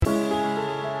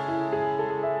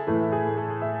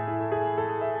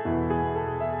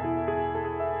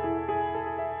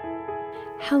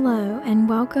Hello, and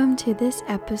welcome to this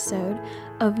episode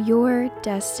of Your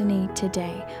Destiny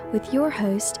Today with your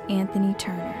host, Anthony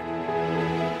Turner.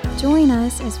 Join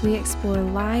us as we explore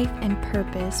life and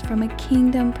purpose from a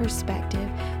kingdom perspective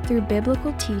through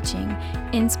biblical teaching,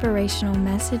 inspirational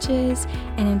messages,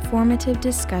 and informative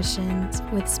discussions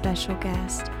with special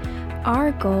guests.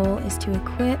 Our goal is to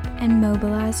equip and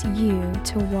mobilize you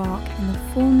to walk in the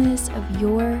fullness of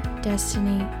your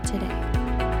destiny today.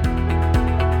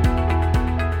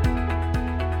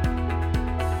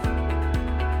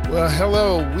 Well,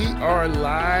 hello, we are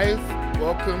live.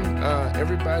 Welcome,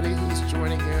 everybody who's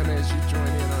joining in as you join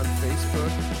in on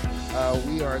Facebook.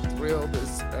 We are thrilled.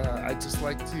 I'd just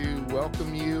like to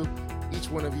welcome you,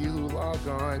 each one of you who log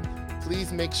on.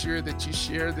 Please make sure that you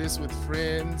share this with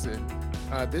friends.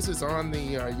 And this is on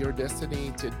the Your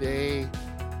Destiny Today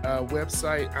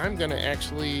website. I'm going to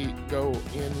actually go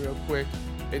in real quick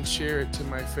and share it to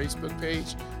my Facebook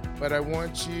page. But I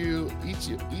want you,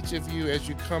 each of you, as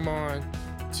you come on,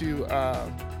 to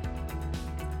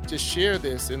share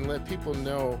this and let people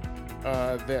know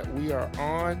that we are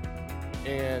on,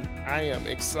 and I am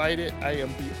excited. I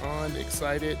am beyond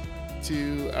excited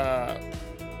to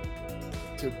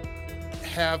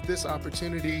have this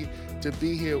opportunity to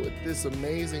be here with this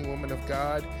amazing woman of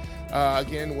God.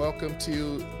 Again, welcome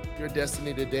to Your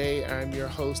Destiny Today. I'm your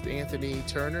host, Anthony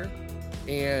Turner.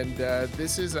 And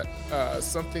this is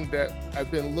something that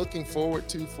I've been looking forward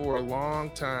to for a long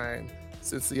time.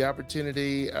 Since the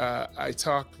opportunity, I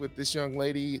talked with this young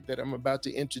lady that I'm about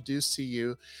to introduce to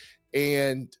you,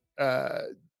 and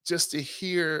just to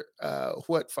hear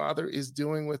what Father is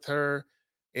doing with her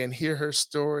and hear her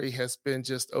story has been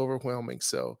just overwhelming.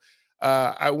 So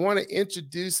I want to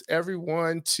introduce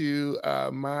everyone to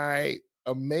my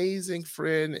amazing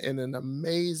friend and an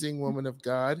amazing woman of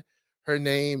God. Her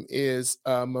name is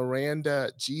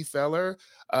Miranda G. Feller,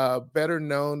 better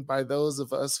known by those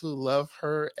of us who love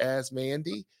her as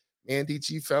Mandy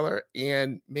G. Feller.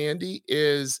 And Mandy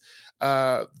is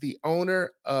the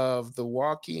owner of the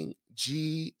Walking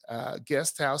G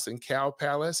Guest House and Cow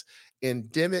Palace in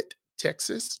Dimmitt,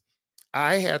 Texas.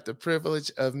 I had the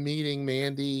privilege of meeting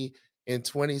Mandy in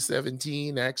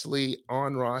 2017, actually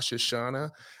on Rosh Hashanah.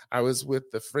 I was with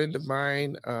a friend of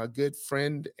mine, a good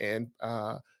friend and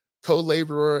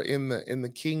co-laborer in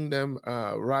the kingdom,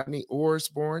 Rodney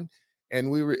Orsborn, and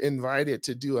we were invited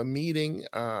to do a meeting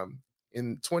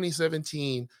in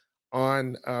 2017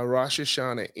 on Rosh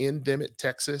Hashanah in Dimmitt,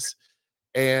 Texas.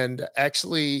 And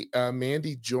actually,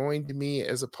 Mandy joined me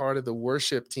as a part of the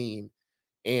worship team,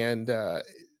 and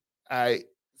I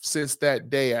since that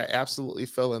day I absolutely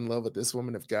fell in love with this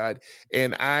woman of God,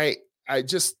 and I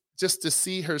just to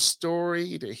see her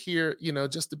story, to hear,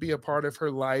 just to be a part of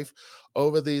her life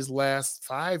over these last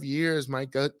 5 years. My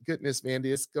goodness,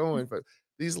 Mandy, it's going, but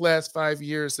these last 5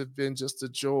 years have been just a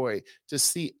joy to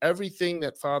see everything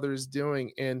that Father is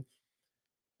doing. And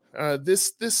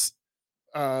this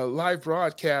live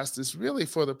broadcast is really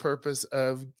for the purpose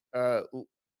of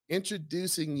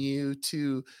introducing you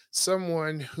to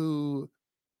someone who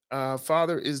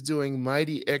Father is doing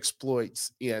mighty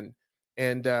exploits in.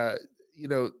 And,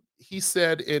 he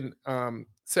said in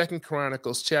Second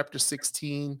Chronicles chapter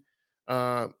 16,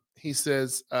 he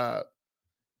says, the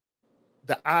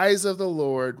eyes of the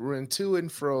Lord run to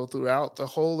and fro throughout the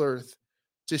whole earth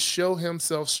to show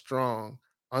himself strong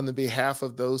on the behalf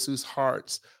of those whose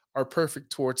hearts are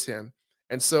perfect towards him.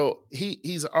 And so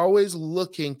he's always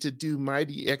looking to do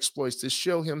mighty exploits, to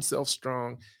show himself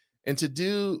strong, and to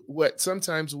do what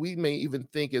sometimes we may even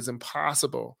think is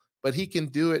impossible, but he can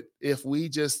do it if we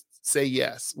just say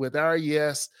yes. With our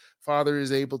yes, Father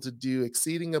is able to do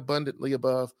exceeding abundantly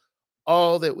above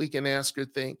all that we can ask or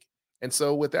think. And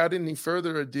so, without any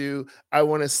further ado, I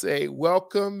want to say,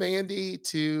 welcome, Mandy,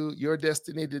 to Your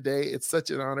Destiny Today. It's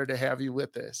such an honor to have you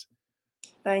with us.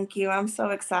 Thank you. I'm so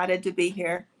excited to be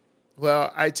here.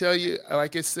 Well, I tell you,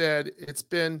 like I said, it's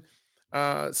been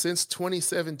since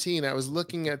 2017. I was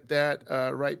looking at that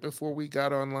right before we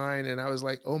got online, and I was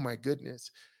like, oh my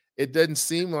goodness, it doesn't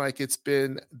seem like it's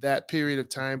been that period of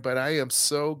time, but I am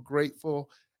so grateful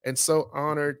and so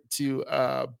honored to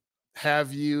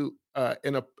have you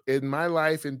in my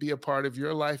life and be a part of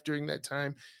your life during that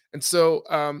time. And so,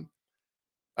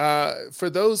 for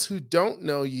those who don't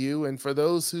know you, and for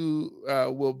those who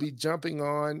will be jumping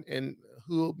on and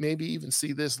who will maybe even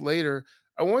see this later,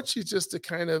 I want you just to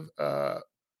kind of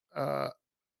uh,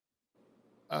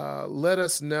 let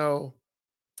us know.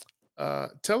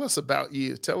 Tell us about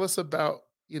you. Tell us about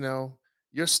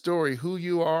your story, who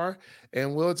you are,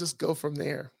 and we'll just go from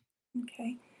there.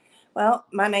 Okay. Well,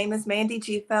 my name is Mandy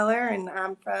G. Feller, and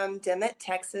I'm from Dimmitt,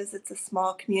 Texas. It's a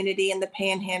small community in the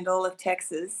panhandle of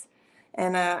Texas.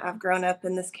 And I've grown up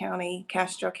in this county,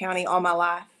 Castro County, all my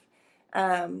life.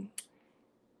 Um,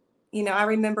 I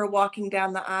remember walking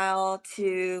down the aisle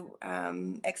to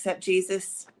accept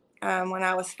Jesus when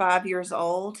I was 5 years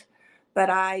old, but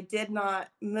I did not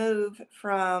move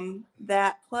from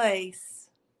that place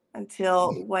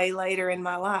until way later in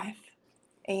my life.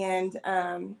 And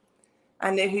I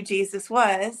knew who Jesus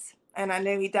was, and I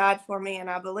knew he died for me, and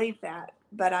I believed that.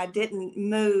 But I didn't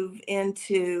move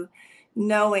into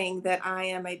knowing that I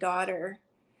am a daughter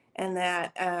and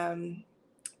that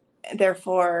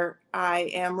therefore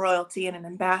I am royalty and an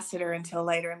ambassador until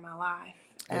later in my life.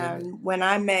 Amen. When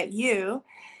I met you,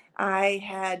 I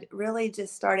had really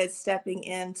just started stepping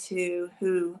into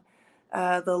the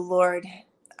Lord,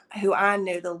 who I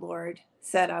knew the Lord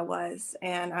said I was,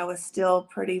 and I was still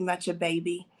pretty much a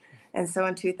baby. And so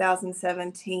in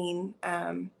 2017,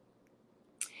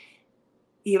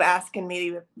 you asking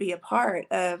me to be a part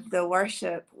of the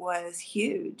worship was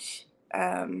huge.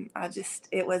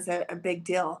 It was a big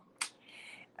deal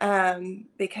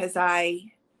because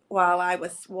while I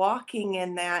was walking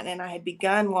in that and I had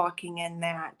begun walking in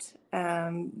that,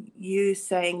 you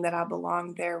saying that I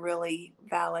belonged there really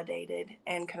validated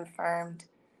and confirmed.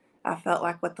 I felt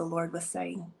like what the Lord was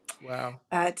saying Wow.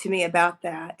 to me about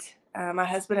that. My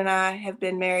husband and I have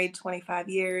been married 25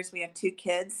 years. We have 2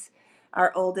 kids.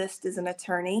 Our oldest is an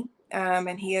attorney,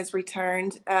 and he has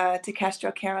returned to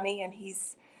Castro County, and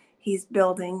he's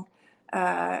building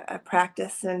a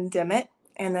practice in Dimmitt.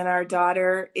 And then our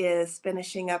daughter is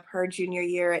finishing up her junior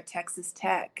year at Texas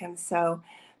Tech. And so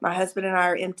my husband and I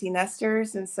are empty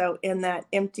nesters. And so in that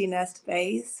empty nest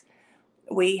phase,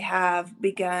 we have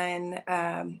begun,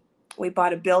 we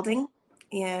bought a building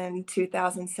in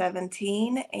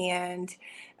 2017 and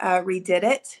redid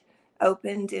it.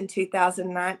 Opened in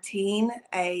 2019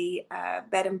 a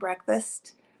bed and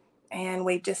breakfast, and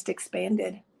we've just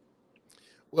expanded.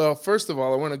 Well, first of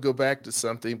all, I want to go back to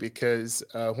something because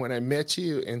when I met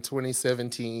you in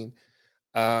 2017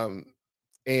 um,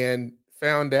 and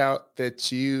found out that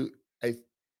I,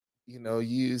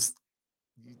 used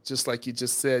just like you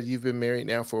just said, you've been married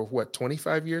now for what,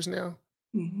 25 years now?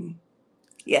 Hmm.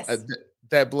 Yes.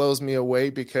 That blows me away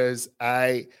because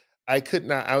I could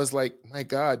not. I was like, my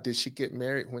God, did she get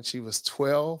married when she was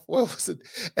 12? What was it?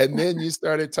 And then you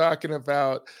started talking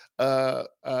about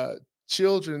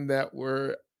children that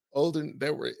were older,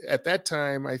 that were at that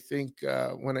time. I think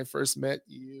when I first met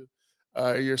you,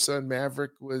 your son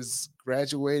Maverick was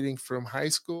graduating from high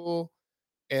school,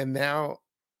 and now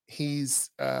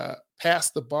he's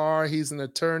passed the bar. He's an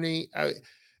attorney.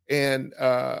 And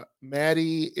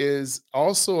Maddie is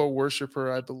also a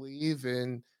worshiper, I believe,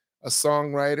 and a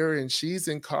songwriter, and she's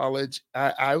in college.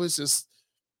 I was just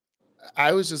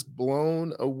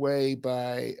blown away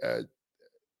by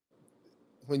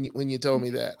when you told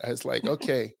me that. I was like,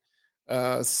 okay,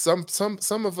 some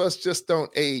of us just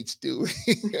don't age, do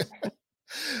we?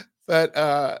 but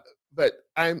uh, but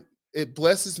it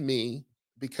blesses me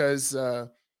because.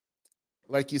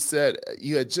 Like you said,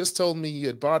 you had just told me you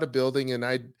had bought a building, and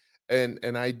I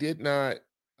did not,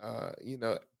 you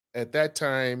know, at that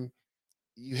time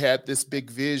you had this big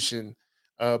vision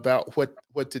about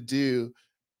what to do,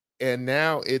 and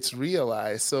now it's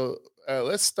realized. So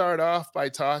let's start off by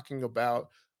talking about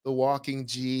the Walking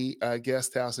G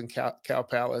guest house in Cow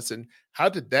Palace, and how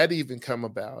did that even come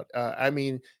about? I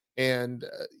mean, and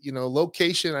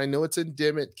location. I know it's in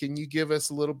Dimmitt. Can you give us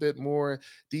a little bit more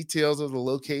details of the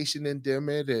location in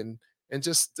Dimmitt, and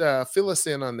just fill us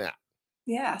in on that?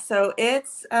 Yeah. So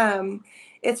it's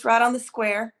right on the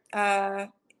square.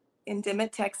 In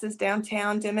Dimmitt, Texas,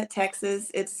 downtown Dimmitt, Texas.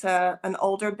 It's an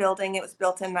older building. It was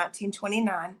built in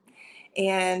 1929,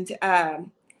 and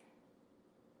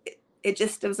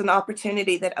it was an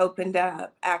opportunity that opened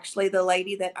up. Actually, the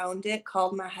lady that owned it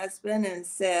called my husband and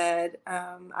said,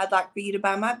 "I'd like for you to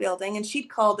buy my building." And she'd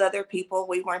called other people.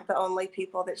 We weren't the only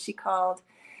people that she called,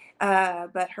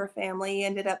 but her family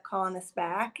ended up calling us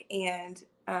back, and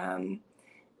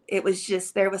it was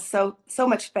just there was so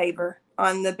much favor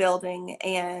on the building,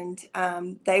 and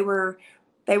they were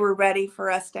ready for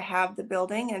us to have the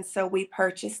building, and so we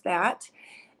purchased that.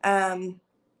 Um,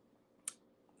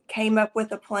 Came up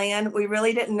with a plan. We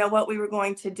really didn't know what we were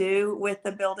going to do with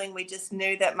the building. We just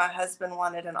knew that my husband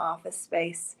wanted an office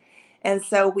space, and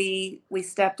so we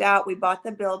stepped out. We bought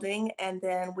the building, and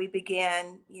then we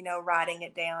began, writing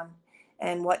it down.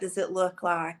 And what does it look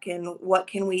like? And what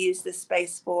can we use this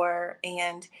space for?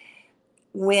 And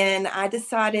when I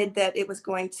decided that it was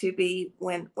going to be,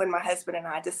 when my husband and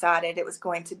I decided it was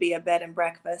going to be a bed and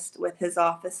breakfast with his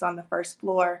office on the first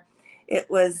floor, it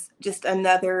was just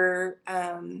another,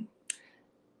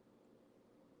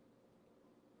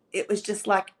 it was just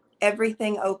like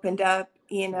everything opened up,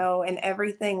 and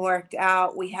everything worked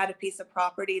out. We had a piece of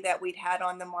property that we'd had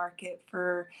on the market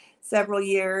for several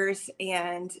years,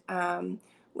 and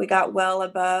we got well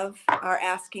above our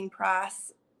asking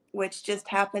price, which just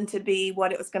happened to be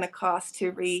what it was going to cost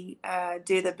to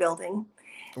redo the building.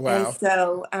 And Wow.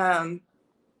 so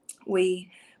we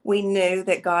we knew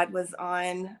that God was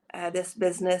on this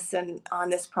business and on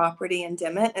this property in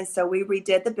Dimmitt, and so we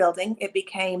redid the building. It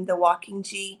became the Walking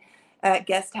G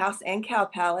Guest House and Cow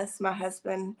Palace. My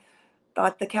husband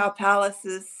thought the Cow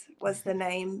Palace was the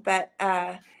name, but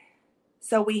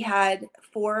so we had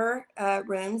four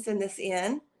rooms in this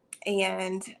inn,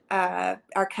 and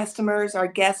our customers, our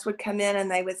guests would come in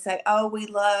and they would say, "Oh, we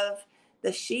love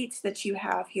the sheets that you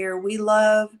have here. We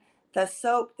love the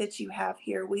soap that you have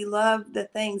here. We love the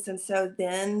things." And so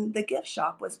then the gift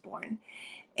shop was born.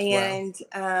 Wow.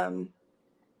 And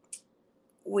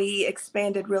we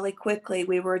expanded really quickly.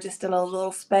 We were just in a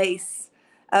little space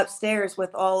upstairs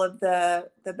with all of the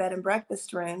bed and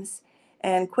breakfast rooms,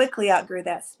 and quickly outgrew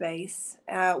that space.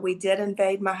 We did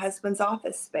invade my husband's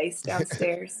office space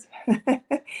downstairs.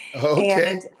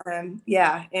 Okay. And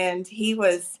yeah, and he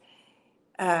was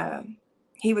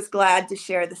glad to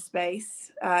share the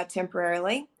space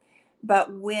temporarily.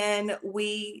 But when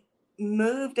we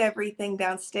moved everything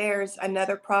downstairs,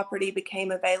 another property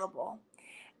became available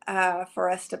for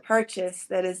us to purchase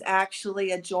that is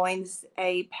actually adjoins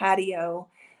a patio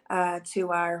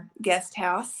to our guest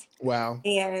house. Wow.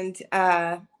 And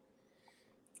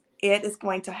it is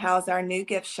going to house our new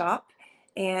gift shop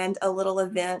and a little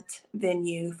event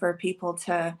venue for people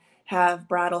to have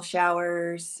bridal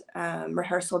showers,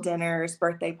 rehearsal dinners,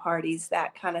 birthday parties,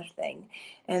 that kind of thing.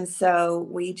 And so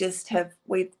we've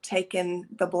taken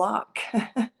the block.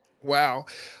 Wow.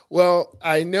 Well,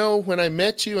 I know when I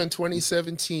met you in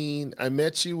 2017, I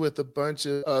met you with a bunch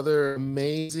of other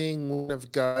amazing women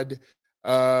of God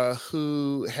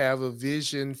who have a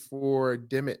vision for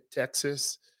Dimmitt,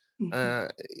 Texas. Mhm.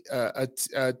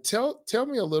 Uh, tell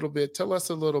me a little bit. Tell us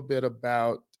a little bit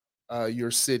about your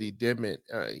city, Dimmitt.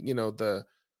 The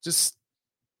just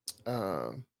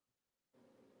um,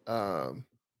 um,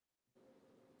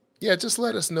 yeah, just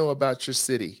let us know about your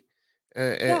city,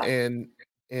 Yeah. and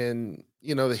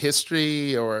the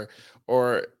history, or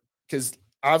because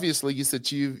obviously you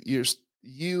said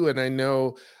you and I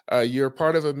know you're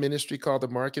part of a ministry called the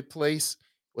Marketplace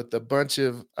with a bunch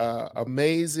of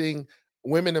amazing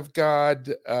women of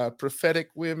God, prophetic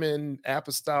women,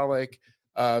 apostolic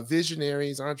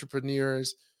visionaries,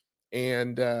 entrepreneurs,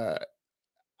 and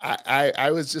I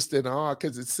was just in awe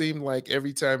because it seemed like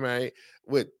every time I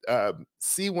would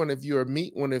see one of you or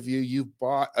meet one of you, you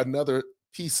bought another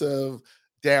piece of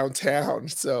downtown.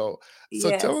 So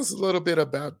tell us Yes. a little bit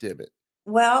about Dimmitt.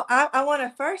 Well, I want to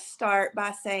first start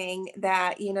by saying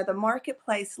that, the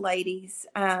marketplace ladies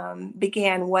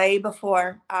began way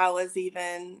before I was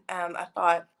even a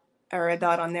thought or a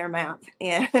dot on their map.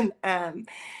 And,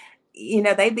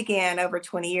 they began over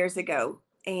 20 years ago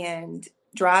and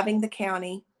driving the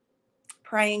county,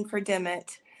 praying for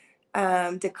Dimmitt,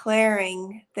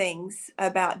 declaring things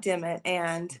about Dimmitt,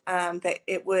 and that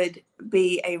it would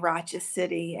be a righteous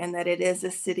city and that it is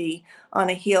a city on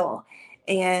a hill.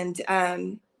 And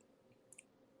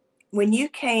when you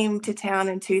came to town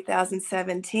in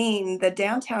 2017, the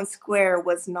downtown square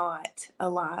was not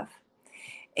alive.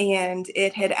 And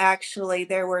it had actually,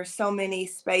 there were so many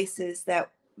spaces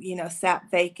that, sat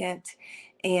vacant,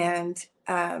 and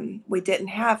we didn't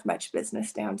have much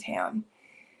business downtown.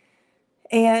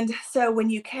 And so when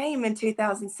you came in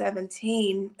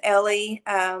 2017, Ellie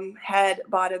had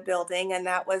bought a building, and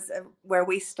that was where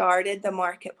we started the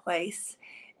marketplace.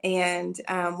 And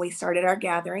we started our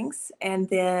gatherings. And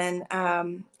then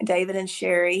David and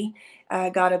Sherry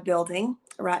got a building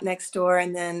right next door.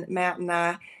 And then Matt and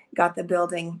I got the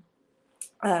building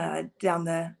down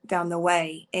the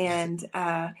way. And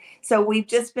so we've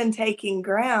just been taking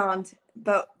ground.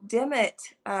 But Dimmitt,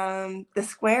 the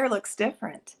square looks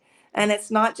different. And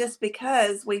it's not just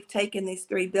because we've taken these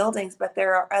three buildings, but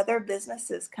there are other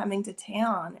businesses coming to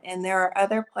town, and there are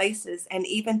other places, and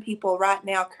even people right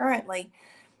now currently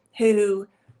who,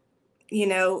 you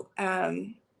know,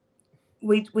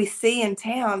 we see in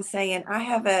town saying, I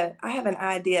have an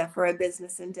idea for a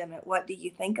business in Dimmitt. What do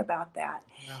you think about that?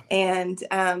 Wow.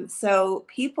 And so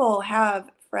people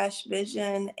have fresh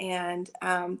vision and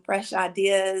fresh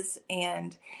ideas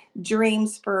and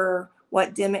dreams for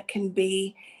what Dimmitt can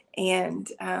be. and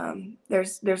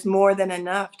there's more than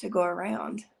enough to go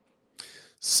around.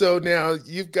 So now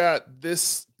you've got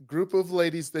this group of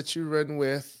ladies that you run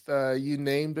with. You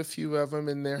named a few of them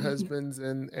and their Mhm. husbands,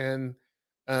 and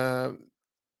um,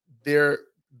 there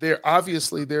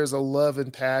obviously there's a love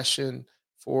and passion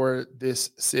for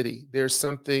this city. There's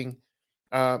something.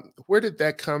 Where did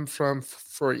that come from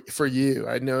for you?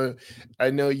 I know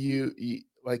you,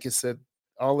 like I said,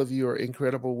 all of you are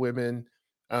incredible women.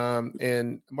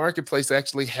 And Marketplace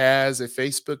actually has a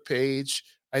Facebook page,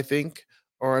 I think.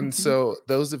 On Mhm. So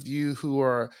those of you who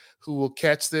will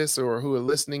catch this or who are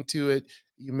listening to it,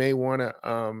 you may want to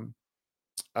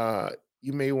uh,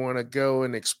 go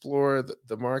and explore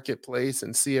the marketplace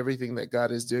and see everything that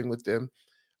God is doing with them.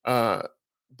 Uh,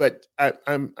 but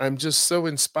I'm just so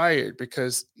inspired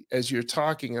because as you're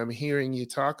talking, I'm hearing you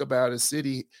talk about a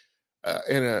city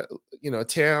in a a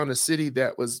town, a city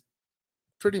that was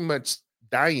pretty much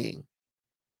dying,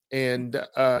 and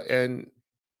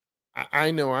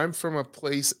I know I'm from a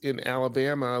place in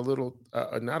Alabama, a little,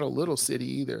 not a little city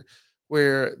either,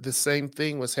 where the same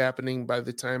thing was happening by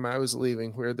the time I was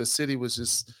leaving, where the city was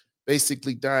just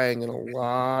basically dying and a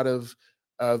lot of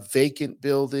vacant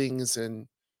buildings and,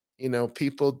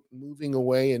 people moving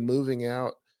away and moving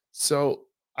out. So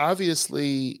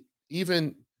obviously,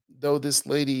 even though this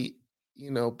lady,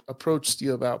 approached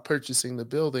you about purchasing the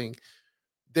building,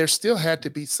 there still had to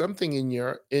be something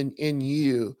in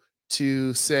you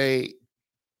to say,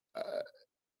 uh,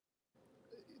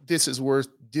 this is worth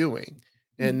doing,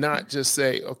 and Mhm. not just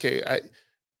say, okay,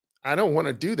 I don't want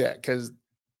to do that because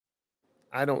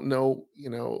I don't know,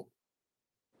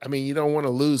 I mean, you don't want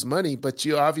to lose money, but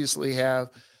you obviously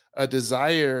have a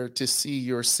desire to see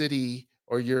your city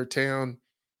or your town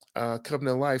come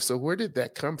to life. So where did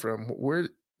that come from? Where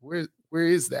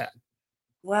is that?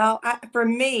 Well, for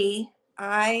me,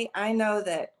 I know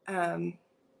that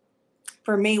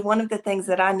for me, one of the things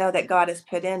that I know that God has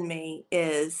put in me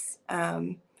is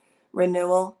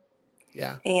renewal,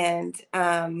 Yeah. and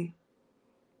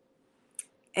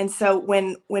so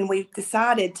when we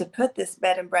decided to put this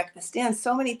bed and breakfast in,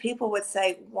 so many people would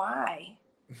say, "Why?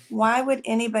 Why would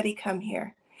anybody come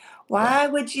here? Yeah. Why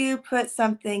would you put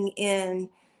something in?"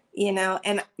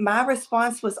 And my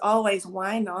response was always,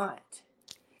 "Why not?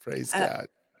 Praise Uh, God.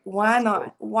 why So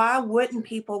not? Why wouldn't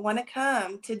people want to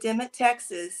come to Dimmitt,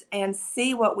 Texas, and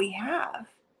see what we have?"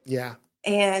 yeah.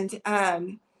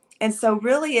 And so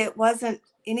really, it wasn't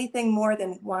anything more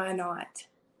than why not.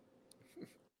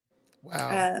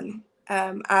 Wow.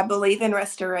 I believe in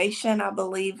restoration. I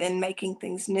believe in making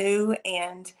things new.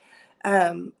 And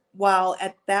while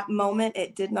at that moment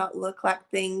it did not look like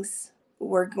things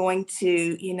were going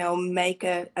to, make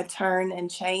a turn and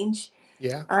change,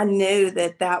 Yeah. I knew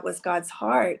that that was God's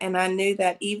heart. And I knew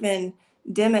that even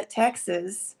Dimmitt,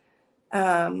 Texas,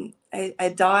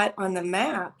 a dot on the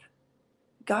map,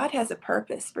 God has a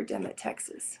purpose for Dimmitt,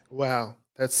 Texas. Wow,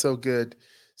 that's so good.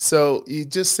 So you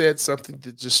just said something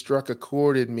that just struck a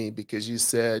chord in me because you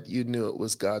said you knew it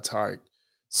was God's heart.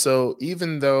 So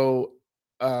even though,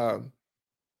 um,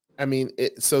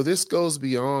 so this goes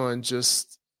beyond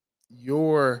just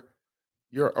your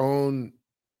your own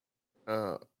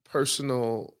uh,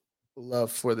 personal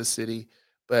love for the city,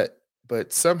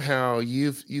 but somehow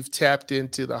you've tapped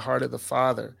into the heart of the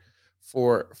Father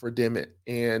for Dimmitt,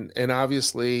 and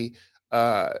obviously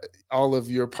uh, all of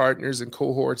your partners and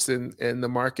cohorts in the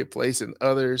marketplace and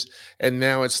others, and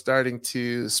now it's starting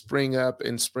to spring up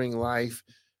and spring life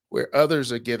where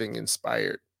others are getting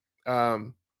inspired.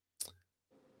 Um,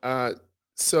 uh,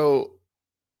 so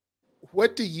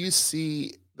what do you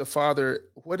see the Father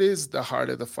what is the heart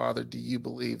of the Father, do you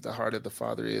believe the heart of the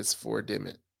Father is for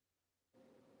Dimmitt?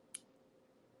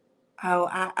 Oh,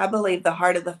 I believe the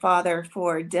heart of the Father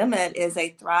for Dimmitt is a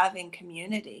thriving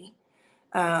community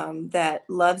that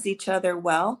loves each other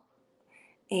well,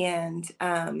 and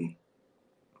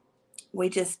we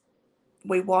just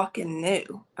we walk in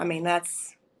new. I mean,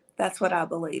 that's what I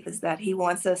believe is that He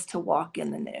wants us to walk in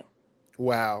the new.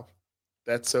 Wow,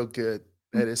 that's so good.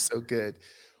 That is so good.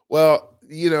 Well,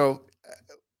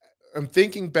 I'm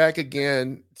thinking back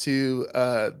again to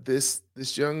this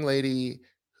young lady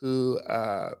who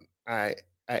I I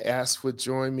asked would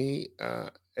join me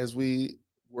as we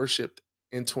worshiped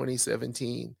in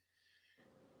 2017,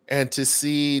 and to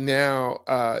see now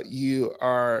you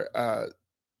are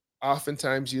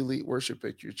oftentimes you lead worship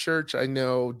at your church. I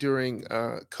know during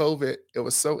COVID, it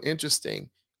was so interesting.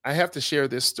 I have to share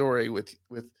this story with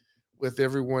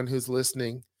everyone who's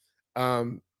listening.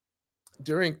 Um,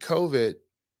 During COVID,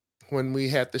 when we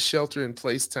had the shelter in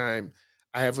place time,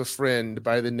 I have a friend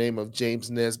by the name of James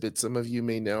Nesbitt. Some of you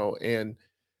may know, and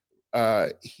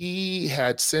he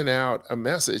had sent out a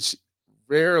message.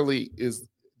 Rarely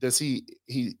does he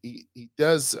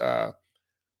does uh,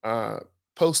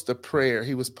 post a prayer.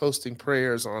 He was posting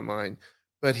prayers online,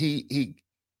 but the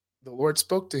Lord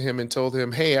spoke to him and told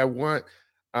him, "Hey,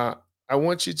 uh, I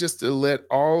want you just to let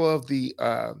all of the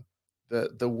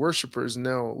worshipers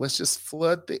know. Let's just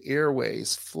flood the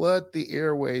airways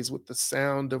with the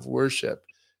sound of worship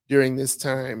during this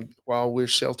time while we're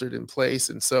sheltered in place."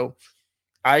 And so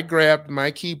I grabbed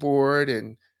my keyboard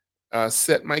and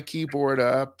set my keyboard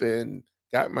up and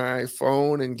got my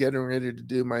phone and getting ready to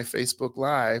do my Facebook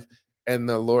Live. And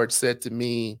the Lord said to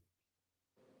me,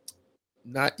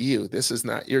 "Not you. This is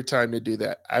not your time to do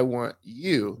that. I want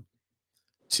you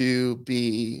to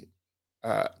be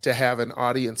to have an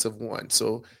audience of one."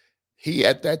 So he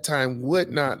at that time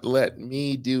would not let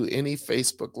me do any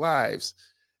Facebook Lives.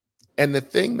 And the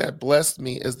thing that blessed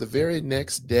me is the very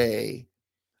next day,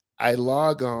 I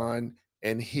log on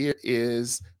and here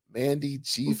is Mandy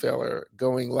G. Feller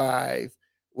going live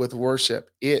with worship.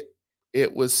 It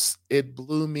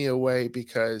blew me away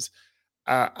because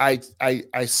I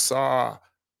saw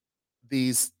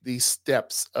these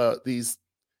steps, these,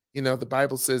 the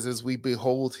Bible says, as we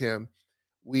behold him,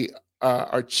 we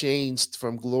are changed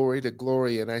from glory to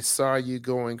glory. And I saw you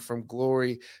going from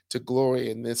glory to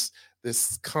glory, and this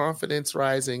confidence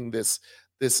rising, this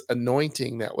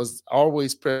anointing that was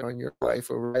always present on your life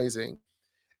arising.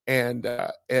 And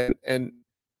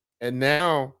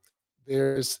now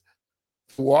there's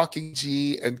Walking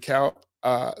G and Cow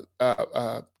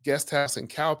Guest House and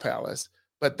Cow Palace,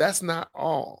 but that's not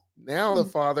all. Now the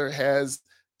Father has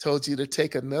told you to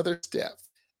take another step,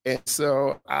 and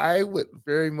so I would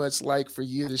very much like for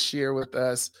you to share with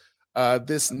us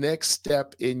this next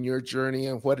step in your journey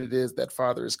and what it is that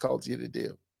Father has called you to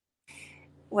do.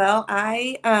 Well,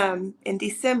 I in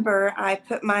December I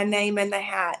put my name in the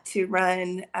hat to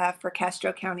run for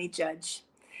Castro County Judge,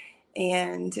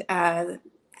 and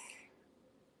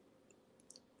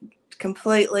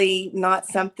completely not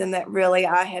something that really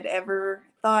I had ever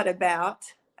thought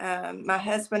about. My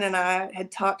husband and I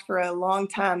had talked for a long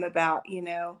time about,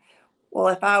 well,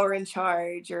 if I were in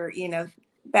charge, or,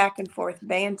 back and forth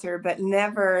banter, but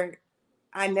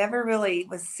I never really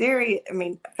was serious. I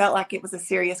mean, felt like it was a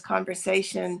serious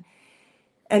conversation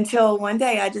until one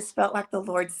day I just felt like the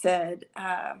Lord said,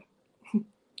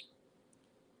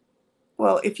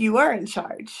 well, if you were in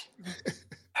charge,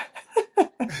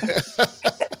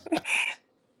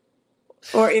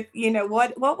 or if,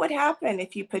 what would happen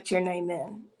if you put your name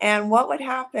in, and what would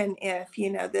happen if,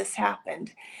 this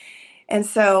happened. And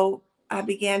so I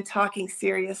began talking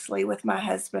seriously with my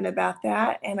husband about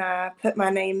that, and I put my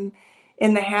name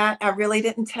in the hat. I really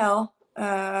didn't tell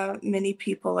many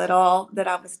people at all that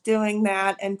I was doing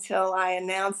that until I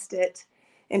announced it.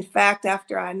 In fact,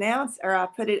 after I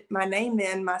put my name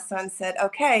in, my son said,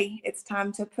 "Okay, it's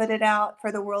time to put it out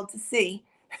for the world to see."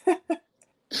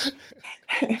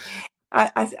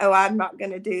 I said, "Oh, I'm not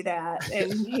going to do that."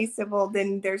 And he said, "Well,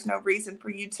 then there's no reason for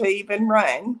you to even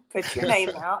run. Put your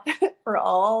name out for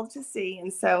all to see."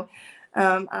 And so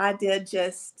I did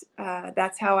just,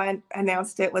 that's how I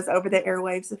announced it, was over the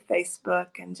airwaves of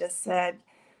Facebook, and just said,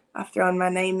 I've thrown my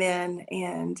name in,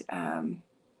 and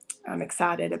I'm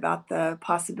excited about the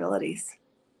possibilities.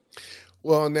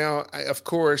 Well, now, of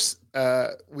course,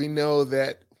 we know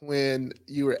that when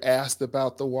you were asked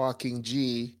about the Walking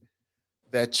G,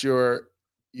 that your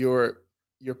your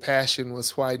passion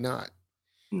was why not.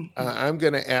 Mm-hmm. I'm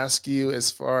going to ask you,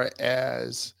 as far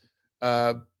as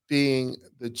uh, being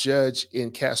the judge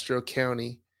in Castro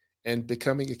County and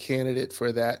becoming a candidate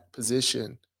for that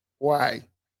position, why?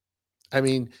 I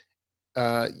mean,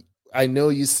 uh, I know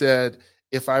you said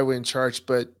if I were in charge,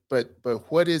 but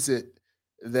what is it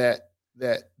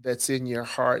that's in your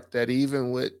heart that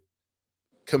even would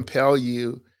compel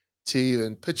you to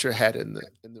even put your hat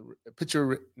put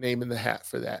your name in the hat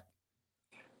for that?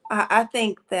 I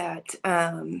think that,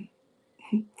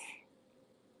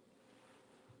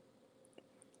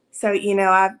 so,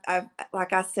 I've,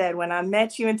 like I said, when I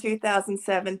met you in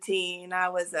 2017, I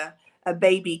was a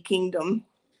baby kingdom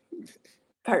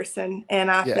person. And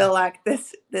I Yeah. feel like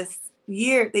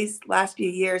these last few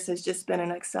years has just been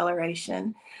an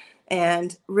acceleration,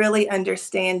 and really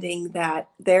understanding that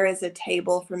there is a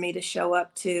table for me to show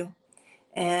up to,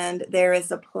 and there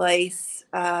is a place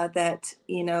that,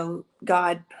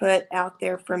 God put out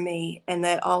there for me, and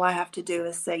that all I have to do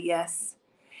is say yes.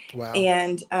 Wow.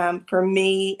 And for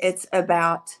me, it's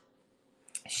about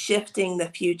shifting the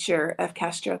future of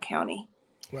Castro County,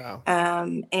 Wow.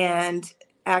 and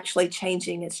actually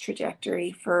changing its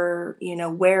trajectory for,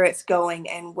 where it's going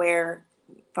and where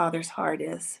Father's heart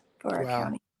is for our Wow.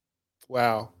 county.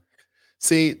 Wow.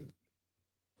 See,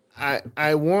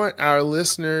 I want our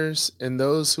listeners and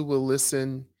those who will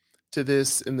listen to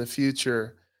this in the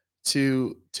future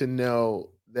to know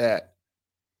that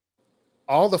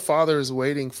all the Father is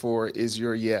waiting for is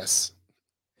your yes.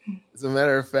 As a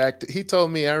matter of fact, he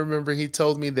told me, I remember he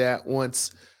told me that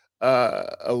once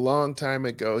a long time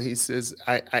ago. He says,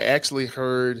 I actually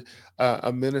heard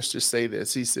a minister say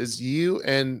this. He says, you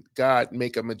and God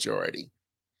make a majority.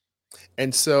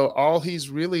 And so all he's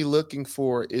really looking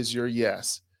for is your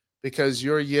yes, because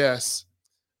your yes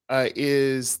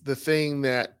is the thing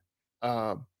that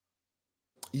um,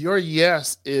 your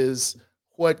yes is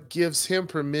what gives him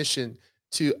permission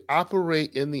to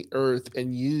operate in the earth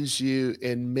and use you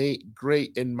in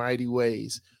great and mighty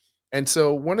ways. And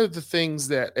so one of the things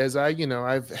that as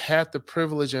I've had the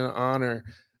privilege and honor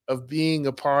of being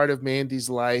a part of Mandy's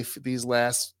life these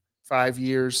last 5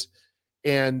 years,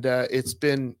 and it's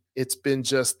been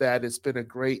just that. It's been a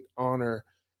great honor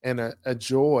and a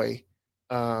joy.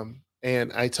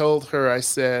 And I told her, I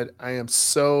said, I am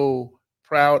so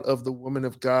proud of the woman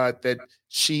of God that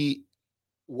she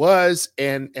was,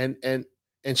 and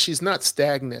she's not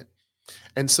stagnant.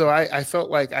 And so I felt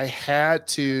like I had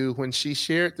to, when she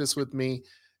shared this with me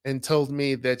and told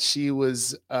me that she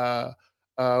was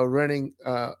running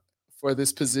for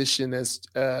this position as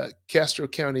Castro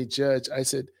County judge, I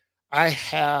said, I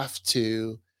have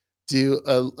to do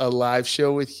a live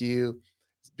show with you,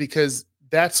 because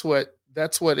that's what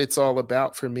it's all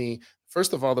about for me.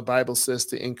 First of all, the Bible says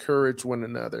to encourage one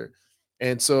another.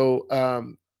 And so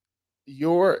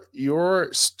your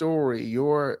story,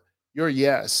 your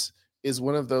yes is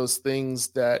one of those things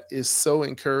that is so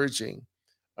encouraging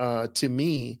to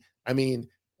me. I mean,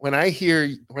 when I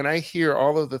hear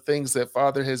all of the things that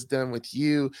Father has done with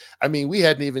you, I mean, we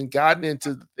hadn't even gotten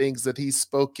into the things that He's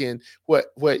spoken. What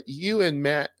you and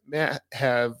Matt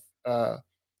have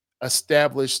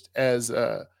established as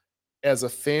a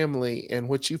family, and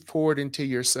what you've poured into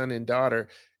your son and daughter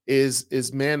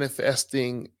is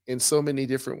manifesting in so many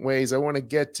different ways. I want to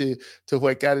get to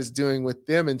what God is doing with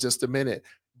them in just a minute,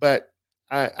 but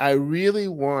I really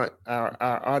want our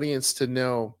audience to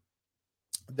know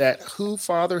that who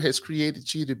Father has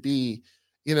created you to be.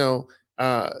 You know,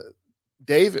 uh,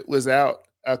 David was out,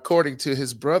 according to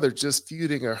his brother, just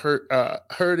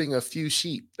herding a few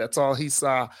sheep. That's all he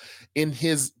saw in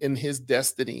his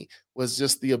destiny, was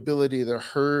just the ability to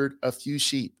herd a few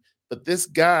sheep. But this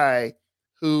guy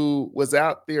who was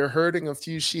out there herding a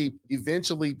few sheep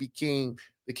eventually became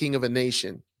the king of a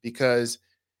nation, because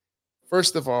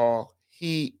first of all,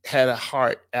 he had a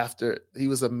heart after, he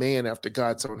was a man after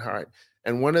God's own heart.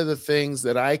 And one of the things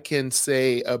that I can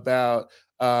say about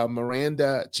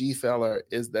Miranda G. Feller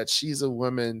is that she's a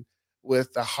woman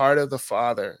with the heart of the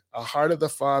Father, a heart of the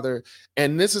Father.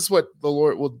 And this is what the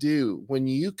Lord will do when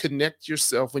you connect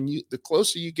yourself, the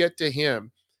closer you get to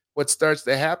Him, what starts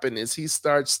to happen is He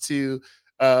starts to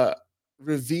uh,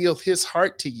 reveal His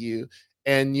heart to you,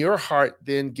 and your heart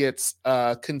then gets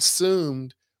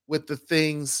consumed with the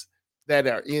things that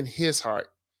are in His heart.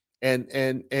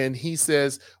 And He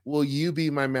says, will you be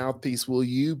my mouthpiece? Will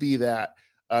you be that?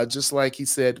 Just like He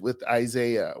said with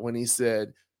Isaiah, when He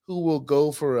said, who will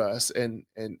go for us? And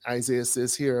Isaiah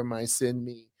says, here am I, send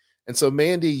me. And so,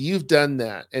 Mandy, you've done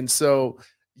that. And so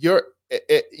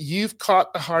you've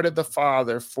caught the heart of the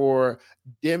Father for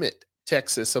Dimmitt,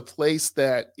 Texas, a place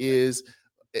that is,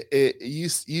 you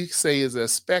say, is a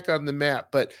speck on the map.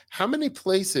 But how many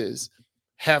places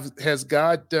has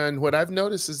God done? What I've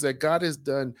noticed is that God has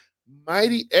done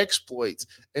mighty exploits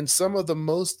in some of the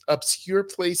most obscure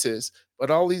places,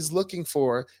 but all He's looking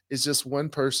for is just one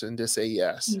person to say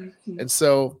yes. Mhm. And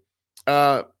so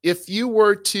if you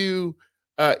were to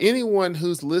anyone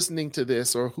who's listening to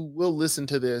this or who will listen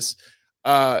to this,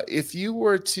 if you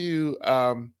were to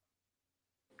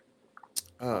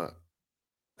uh,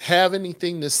 have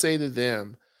anything to say to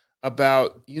them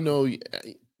about,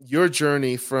 your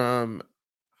journey from,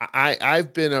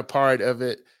 I've been a part of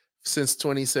it since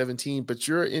 2017, but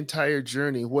your entire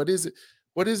journey, what is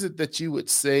it that you would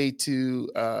say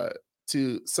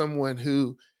to someone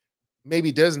who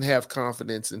maybe doesn't have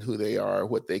confidence in who they are or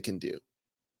what they can do?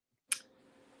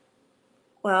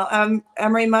 Well, I'm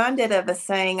reminded of a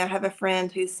saying. I have a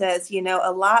friend who says,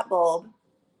 a light bulb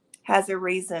has a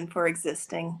reason for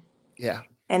existing. Yeah.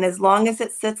 And as long as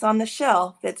it sits on the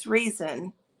shelf, its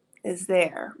reason is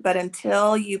there. But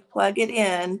until you plug it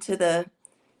in to the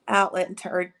outlet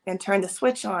and turn the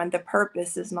switch on, the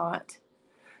purpose is not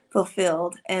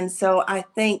fulfilled. And so I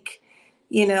think,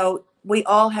 we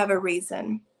all have a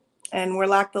reason, and we're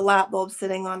like the light bulb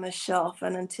sitting on the shelf.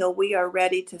 And until we are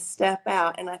ready to step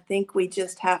out, and I think we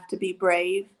just have to be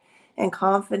brave and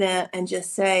confident and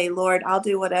just say, Lord, I'll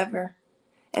do whatever,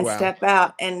 and Wow. step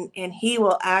out, and he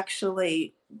will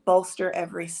actually bolster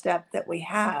every step that we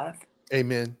have,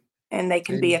 Amen. and they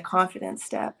can be Amen. a confident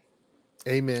step.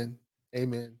 Amen.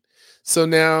 Amen. So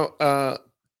now,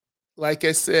 like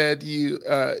I said, you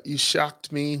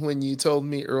shocked me when you told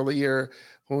me earlier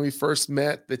when we first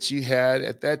met that you had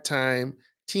at that time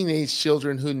teenage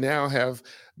children who now have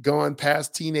gone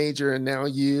past teenager, and now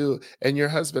you and your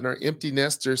husband are empty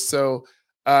nesters. So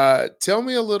tell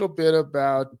me a little bit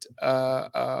about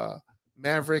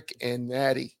Maverick and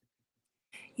Maddie.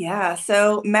 Yeah.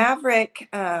 So Maverick,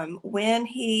 when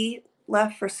he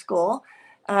left for school,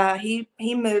 he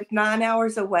moved 9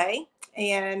 hours away,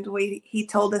 and he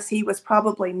told us he was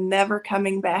probably never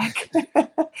coming back.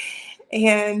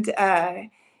 And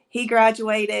he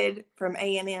graduated from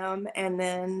A&M, and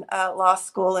then law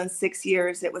school in 6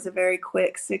 years. It was a very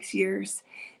quick 6 years,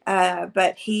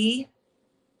 but he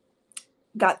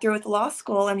got through with law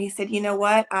school, and he said, "You know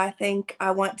what? I think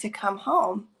I want to come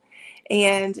home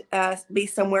and be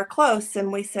somewhere close."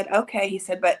 And we said, okay. He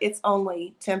said, but it's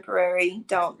only temporary.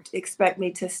 Don't expect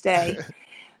me to stay.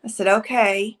 I said,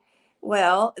 okay.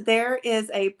 Well, there is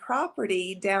a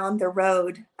property down the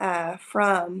road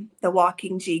from the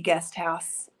Walking G guest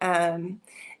house. And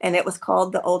it was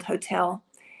called the Old Hotel.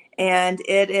 And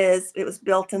it was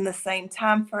built in the same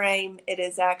time frame. It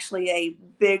is actually a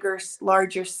bigger,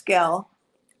 larger scale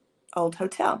old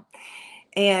hotel.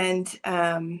 And,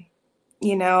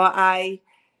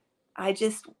 I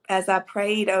just, as I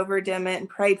prayed over Dimmitt and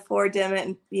prayed for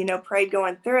Dimmitt and, prayed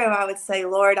going through, I would say,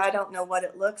 Lord, I don't know what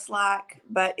it looks like,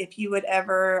 but if you would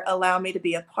ever allow me to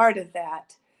be a part of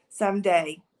that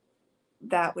someday,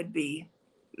 that would be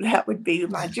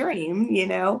my dream.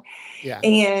 Yeah.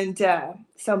 And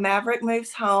so Maverick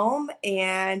moves home,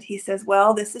 and he says,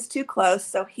 well, this is too close.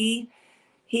 So he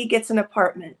gets an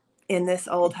apartment in this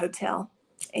old hotel.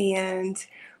 And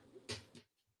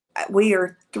we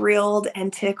are thrilled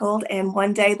and tickled. And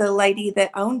one day the lady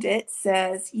that owned it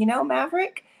says,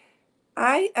 Maverick,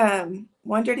 I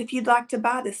wondered if you'd like to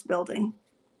buy this building.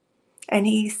 And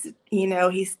he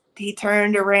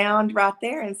turned around right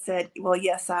there and said, well,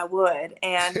 yes, I would.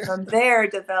 And from there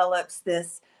develops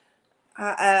this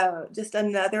just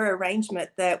another arrangement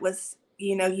that was,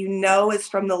 is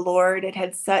from the Lord. It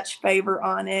had such favor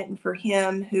on it. And for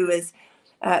him, who is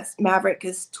Maverick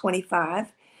is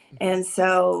 25. And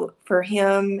so for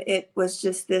him, it was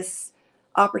just this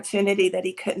opportunity that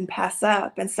he couldn't pass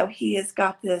up. And so he has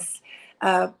got this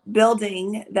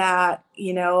building that,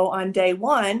 on day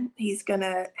one, he's going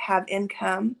to have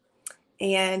income,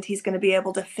 and he's going to be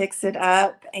able to fix it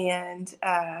up. And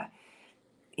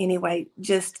anyway,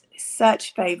 just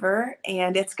such favor.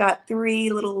 And it's got 3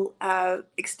 little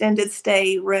extended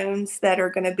stay rooms that are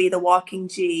going to be the Walking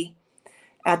G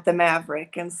at the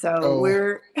Maverick. And so Oh,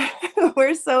 we're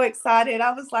we're so excited.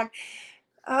 I was like,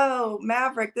 oh,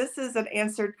 Maverick, this is an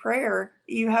answered prayer.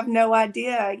 You have no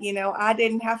idea. I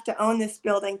didn't have to own this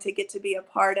building to get to be a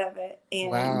part of it.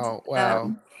 wow.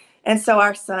 Wow. And so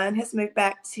our son has moved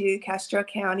back to Castro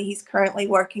County. He's currently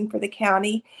working for the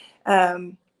county,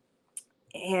 and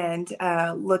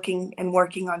looking and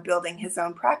working on building his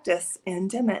own practice in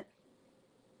Dimmitt.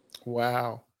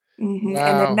 Wow. And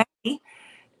Wow. then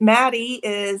Maddie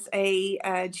is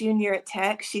a junior at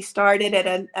Tech. She started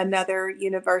at another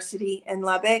university in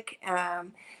Lubbock.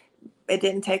 It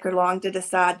didn't take her long to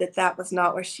decide that that was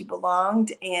not where she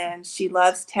belonged. And she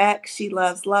loves Tech. She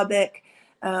loves Lubbock.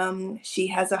 She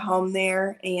has a home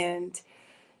there. And,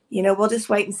 we'll just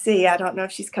wait and see. I don't know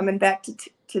if she's coming back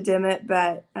to Dimmitt,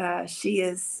 but she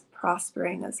is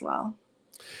prospering as well.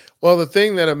 Well, the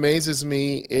thing that amazes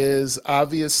me is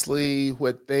obviously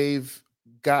what they've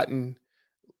gotten.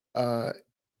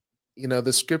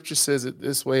 The scripture says it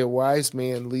this way: a wise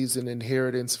man leaves an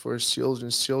inheritance for his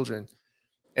children's children.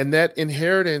 And that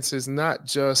inheritance is not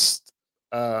just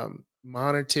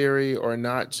monetary or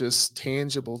not just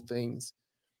tangible things,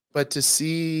 but to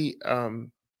see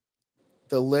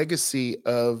the legacy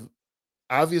of,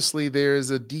 obviously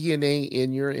there's a DNA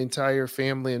in your entire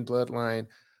family and bloodline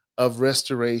of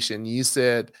restoration. You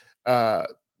said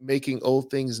making old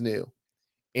things new.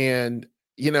 And,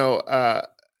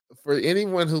 for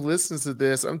anyone who listens to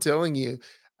this, I'm telling you,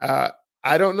 uh,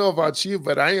 I don't know about you,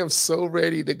 but I am so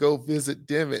ready to go visit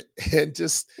Dimmitt and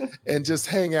just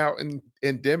hang out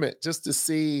in Dimmitt just to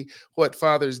see what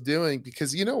Father's doing.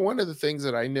 Because one of the things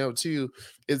that I know too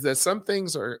is that some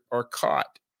things are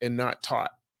caught and not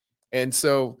taught. And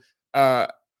so uh,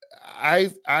 I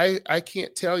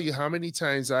can't tell you how many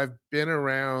times I've been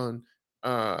around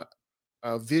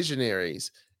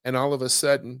visionaries, and all of a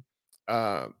sudden,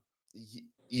 uh,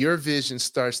 your vision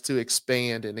starts to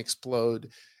expand and explode.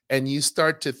 And you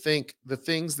start to think the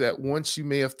things that once you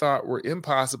may have thought were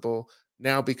impossible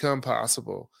now become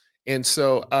possible. And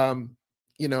so,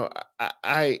 you know,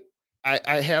 I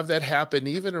have that happen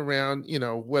even around,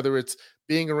 whether it's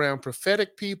being around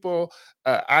prophetic people.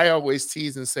 I always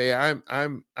tease and say I'm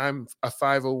a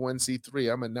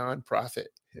 501c3. I'm a nonprofit,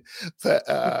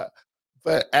 but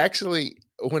but actually,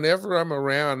 whenever I'm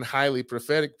around highly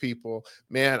prophetic people,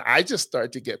 man, I just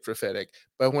start to get prophetic.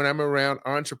 But when I'm around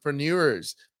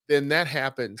entrepreneurs, then that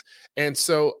happens. And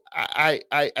so I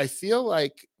feel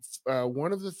like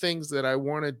one of the things that I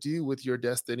want to do with your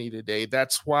destiny today.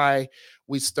 That's why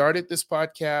we started this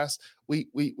podcast. We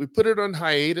put it on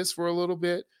hiatus for a little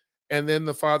bit, and then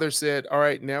the Father said, "All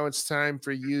right, now it's time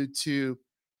for you to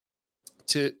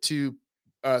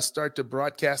start to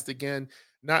broadcast again,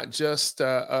 not just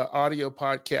audio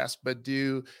podcast, but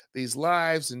do these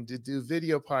lives and to do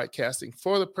video podcasting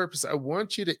for the purpose. I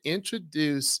want you to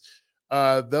introduce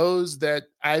those that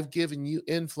I've given you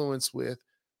influence with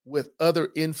other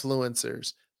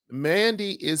influencers.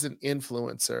 Mandy is an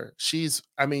influencer. She's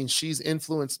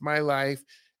influenced my life,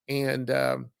 and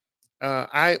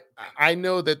I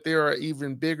know that there are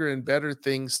even bigger and better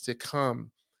things to come.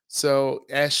 So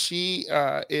as she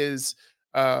is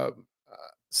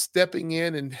stepping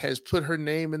in and has put her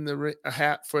name in the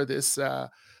hat for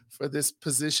this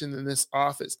position in this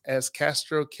office as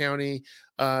Castro County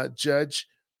judge.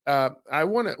 What I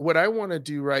want to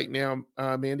do right now,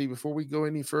 Mandy, before we go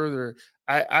any further,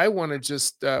 I want to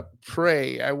just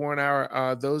pray. I want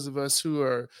our those of us who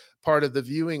are part of the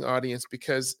viewing audience,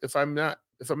 because if I'm not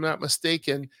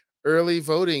mistaken, early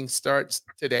voting starts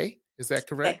today. Is that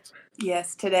correct?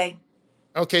 Yes, today.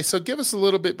 Okay, so give us a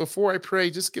little bit before I pray.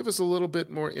 Just give us a little bit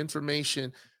more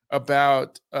information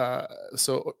about.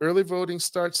 So early voting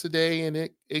starts today, and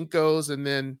it goes, and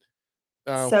then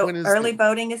So when is early the?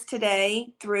 voting is today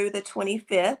through the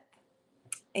 25th,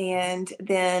 and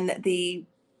then the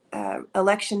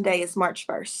election day is March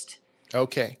 1st.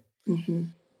 Okay, Mm-hmm.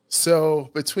 so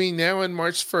between now and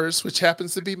March 1st, which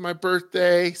happens to be my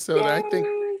birthday, so I think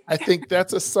Yay! I think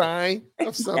that's a sign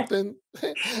of something.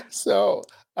 so.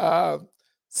 Uh,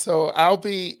 so I'll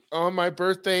be on my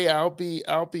birthday. I'll be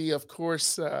of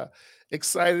course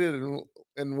excited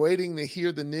and waiting to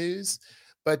hear the news.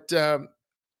 But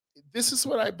this is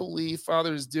what I believe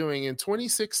Father is doing. In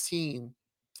 2016,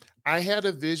 I had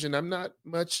a vision. I'm not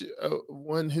much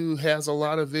one who has a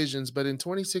lot of visions, but in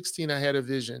 2016, I had a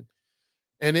vision,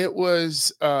 and it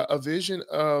was a vision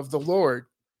of the Lord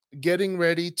getting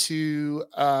ready to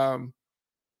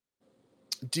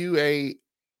do a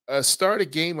start a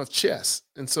game of chess.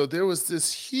 And so there was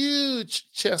this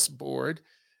huge chess board,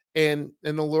 and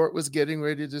the Lord was getting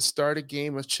ready to start a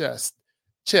game of chess.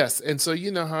 And so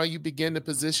you know how you begin to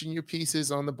position your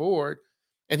pieces on the board,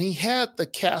 and he had the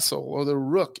castle or the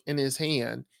rook in his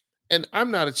hand. And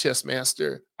I'm not a chess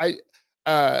master.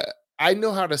 Uh I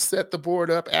know how to set the board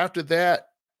up. After that,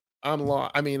 I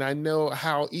know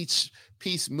how each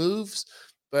piece moves,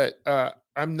 but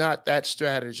I'm not that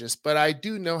strategist. But I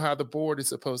do know how the board is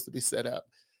supposed to be set up.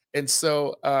 And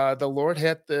so the Lord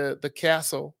had the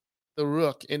castle, the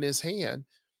rook in his hand,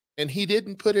 and he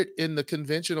didn't put it in the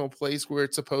conventional place where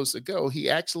it's supposed to go. He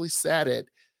actually sat it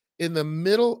in the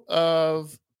middle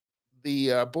of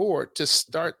the board to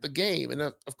start the game. And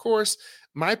of course,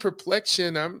 my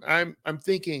perplexion, I'm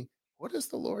thinking, what is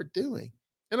the Lord doing?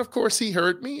 And of course, he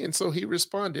heard me, and so he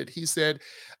responded. He said,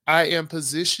 "I am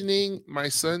positioning my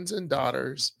sons and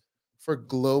daughters for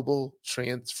global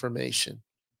transformation."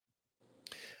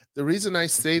 The reason I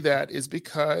say that is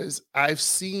because I've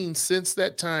seen since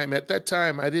that time. At that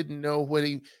time, I didn't know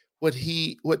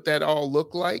what that all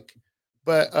looked like,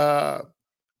 but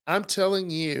I'm telling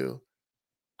you,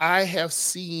 I have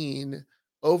seen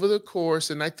over the course,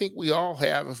 and I think we all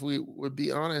have, if we would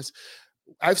be honest,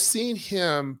 I've seen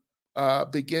him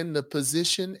begin to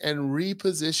position and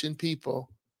reposition people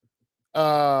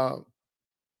uh,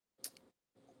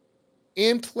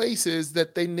 in places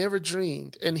that they never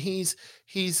dreamed, and he's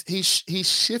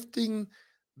shifting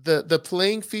the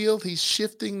playing field. He's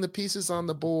shifting the pieces on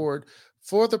the board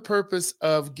for the purpose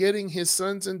of getting his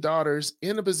sons and daughters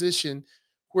in a position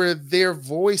where their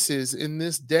voices in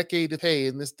this decade of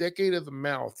in this decade of the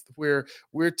mouth, where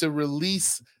we're to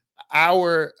release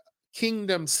our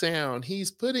kingdom sound.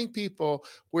 He's putting people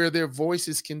where their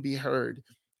voices can be heard.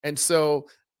 And so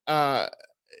uh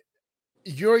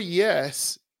your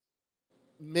yes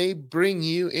may bring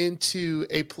you into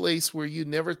a place where you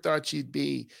never thought you'd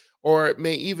be, or it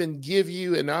may even give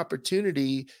you an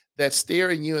opportunity that's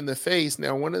staring you in the face.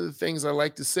 Now, one of the things I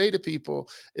like to say to people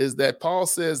is that Paul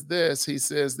says this. He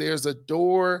says, there's a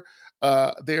door,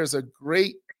 there's a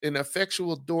great and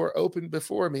effectual door open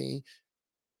before me,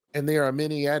 and there are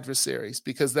many adversaries,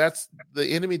 because that's the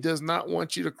enemy does not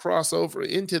want you to cross over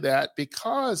into that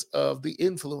because of the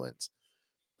influence.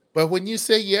 But when you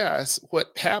say yes,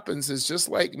 what happens is just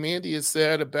like Mandy has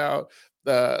said about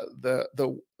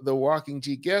the Walking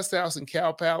G Guest House and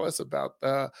Cow Palace, about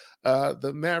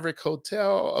the Maverick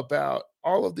Hotel, about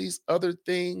all of these other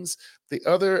things, the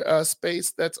other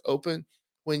space that's open.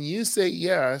 When you say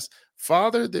yes,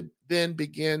 Father then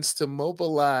begins to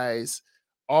mobilize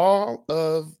all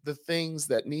of the things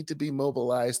that need to be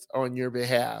mobilized on your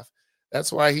behalf.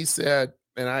 That's why he said,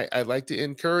 and I like to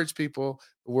encourage people,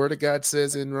 the word of God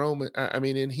says in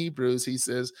in Hebrews, he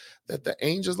says that the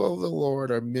angels of the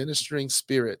Lord are ministering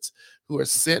spirits who are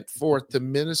sent forth to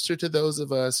minister to those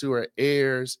of us who are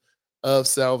heirs of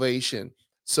salvation.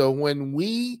 So when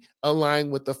we align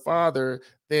with the Father,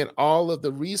 then all of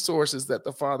the resources that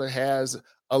the Father has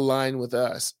align with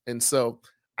us. And so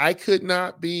I could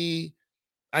not be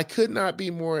I could not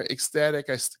be more ecstatic.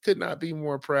 Could not be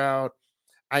more proud.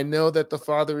 I know that the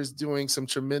Father is doing some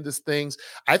tremendous things.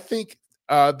 I think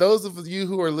those of you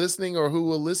who are listening or who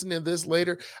will listen to this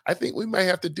later, I think we might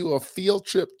have to do a field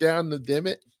trip down the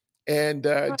Dimmet and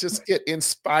just get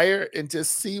inspired and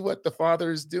just see what the Father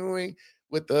is doing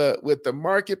with the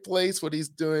marketplace, what He's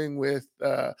doing with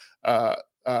uh, uh,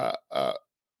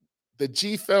 the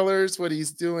G Fellers, what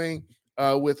He's doing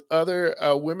with other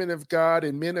women of God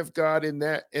and men of God in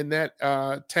that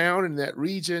town, in that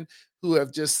region, who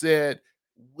have just said,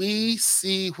 we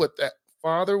see what the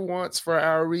Father wants for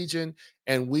our region,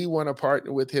 and we want to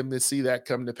partner with Him to see that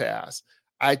come to pass.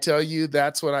 I tell you,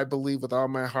 that's what I believe with all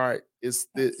my heart is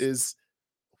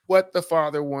what the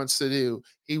Father wants to do.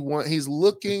 He's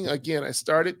looking again. I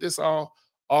started this all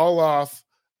off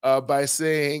by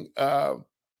saying that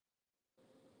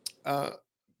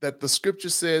the scripture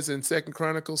says in Second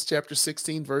Chronicles chapter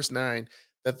 16, verse 9,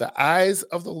 that the eyes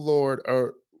of the Lord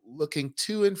are looking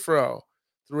to and fro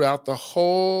throughout the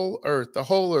whole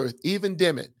earth, even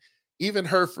Dimmitt, even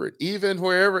Hereford, even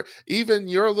wherever, even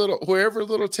wherever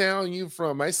little town you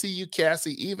from. I see you,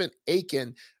 Cassie, even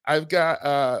Aiken. I've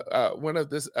got one of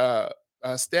this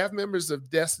staff members of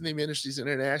Destiny Ministries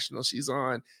International. She's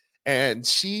on, and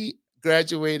she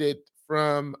graduated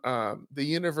from the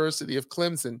University of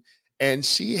Clemson, and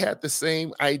she had the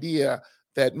same idea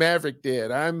that Maverick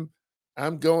did. I'm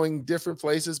going different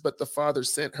places, but the Father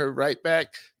sent her right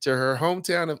back to her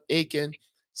hometown of Aiken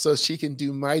so she can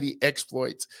do mighty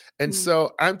exploits. And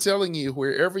so I'm telling you,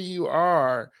 wherever you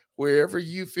are, wherever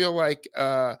you feel like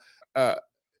uh,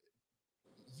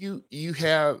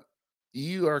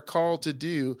 you are called to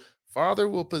do, Father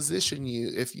will position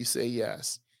you if you say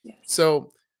yes. Yes.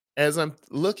 So as I'm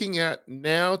looking at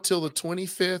now, till the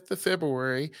 25th of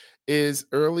February is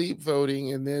early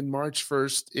voting, and then March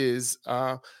 1st is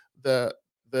the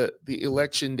the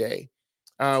election day.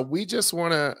 We just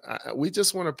want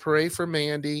to pray for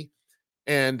Mandy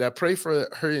and pray for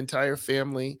her entire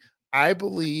family. I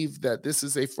believe that this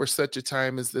is for such a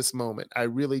time as this moment. I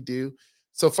really do.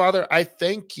 So, Father, I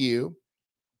thank you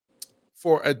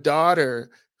for a daughter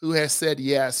who has said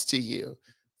yes to you,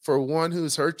 for one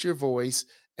who's heard your voice,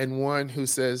 and one who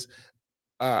says,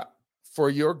 uh, for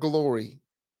your glory,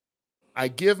 I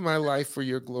give my life for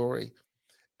your glory,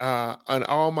 and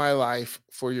all my life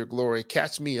for your glory.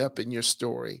 Catch me up in your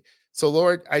story. So,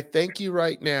 Lord, I thank you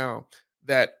right now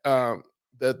that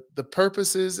the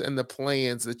purposes and the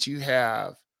plans that you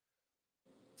have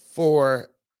for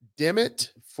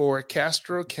Dimmitt, for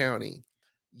Castro County,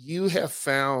 you have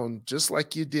found, just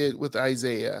like you did with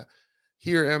Isaiah,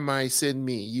 here am I, send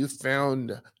me. You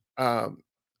found um,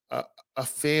 a, a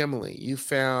family. You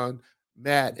found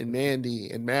Matt and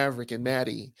Mandy and Maverick and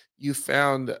Maddie. You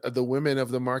found the women of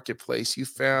the marketplace. You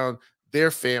found their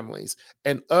families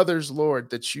and others, Lord,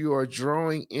 that you are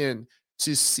drawing in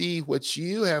to see what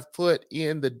you have put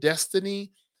in the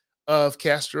destiny of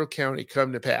Castro County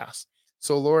come to pass.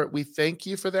 So, Lord, we thank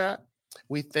you for that.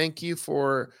 We thank you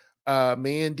for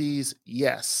Mandy's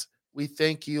yes. We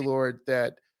thank you, Lord,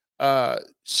 that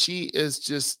she is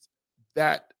just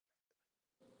that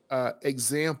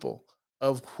example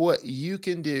of what you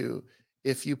can do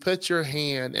if you put your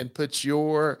hand and put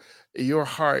your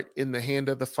heart in the hand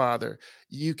of the Father.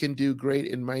 You can do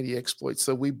great and mighty exploits.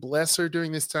 So we bless her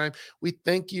during this time. We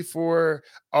thank you for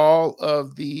all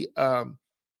of the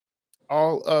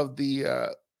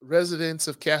residents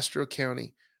of Castro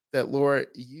County, that, Lord,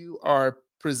 you are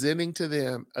presenting to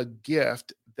them a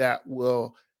gift that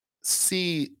will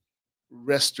see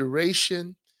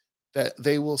restoration, that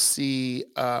they will see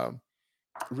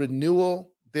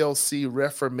renewal, they'll see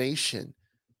reformation,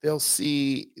 they'll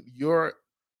see your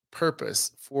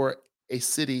purpose for a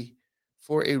city,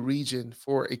 for a region,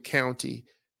 for a county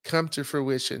come to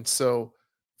fruition. So,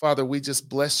 Father, we just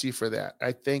bless you for that.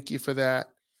 I thank you for that.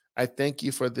 I thank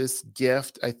you for this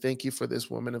gift. I thank you for this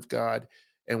woman of God.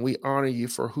 And we honor you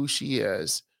for who she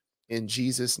is. In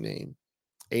Jesus' name,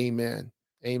 amen.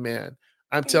 Amen.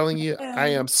 I'm telling you, I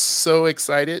am so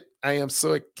excited.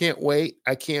 Can't wait.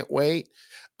 I can't wait.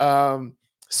 Um,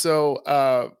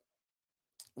 so,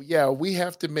 yeah, we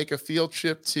have to make a field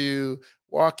trip to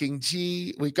Walking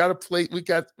G. We got a plate. We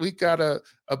got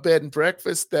a bed and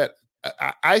breakfast that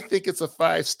I think it's a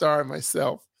 5-star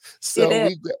myself. It So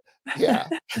is. yeah,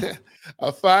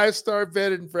 a 5-star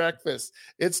bed and breakfast.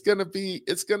 It's gonna be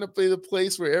the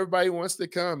place where everybody wants to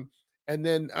come and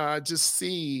then just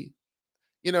see.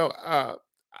 You know,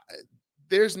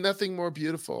 there's nothing more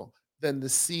beautiful than to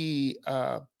see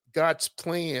God's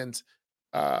plans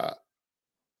uh,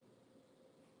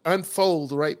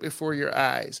 unfold right before your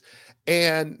eyes.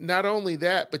 And not only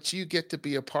that, but you get to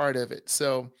be a part of it.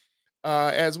 So,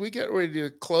 as we get ready to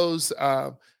close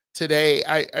today,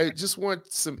 I just want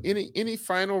any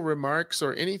final remarks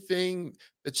or anything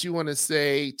that you want to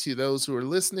say to those who are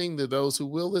listening, to those who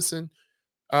will listen.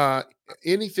 Uh,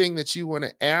 Anything that you want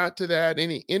to add to that?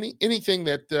 Anything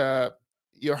that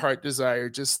your heart desire?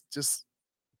 Just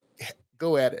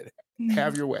go at it.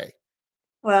 Have your way.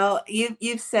 Well,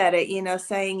 you've said it,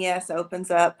 saying yes opens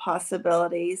up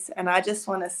possibilities. And I just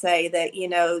want to say that,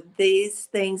 these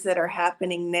things that are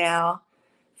happening now,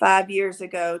 5 years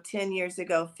ago, 10 years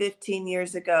ago, 15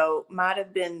 years ago, might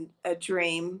have been a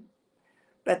dream,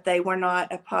 but they were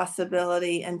not a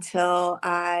possibility until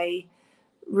I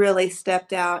really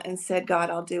stepped out and said, God,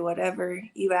 I'll do whatever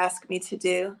you ask me to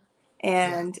do.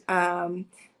 Yeah. And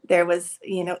there was,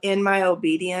 in my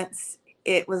obedience,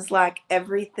 it was like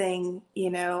everything,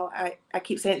 I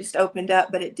keep saying it just opened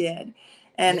up, but it did.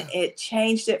 And Yeah. it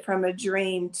changed it from a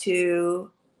dream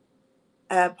to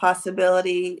a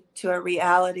possibility to a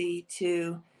reality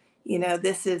to,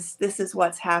 this is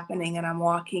what's happening and I'm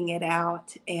walking it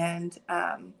out. And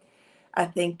I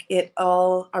think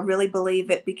I really believe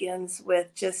it begins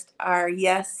with just our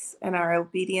yes and our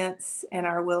obedience and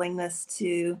our willingness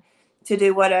to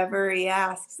do whatever he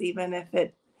asks, even if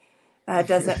it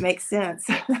doesn't make sense.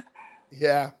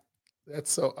 Yeah,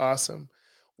 that's so awesome.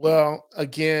 Well,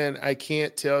 again, I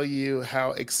can't tell you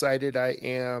how excited I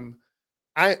am.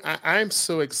 I'm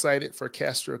so excited for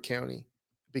Castro County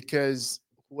because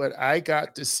what I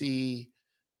got to see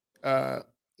uh,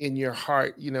 in your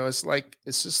heart,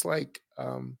 it's just like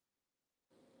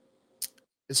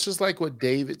what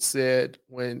David said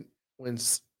when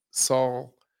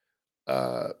Saul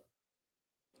uh,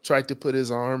 tried to put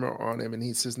his armor on him, and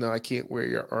he says, "No, I can't wear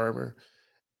your armor."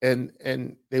 And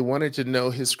they wanted to know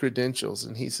his credentials,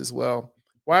 and he says, well,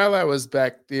 while I was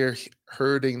back there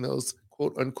herding those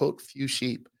quote unquote few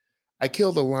sheep, I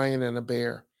killed a lion and a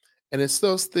bear. And it's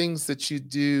those things that you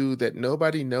do that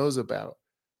nobody knows about,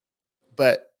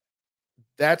 but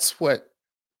that's what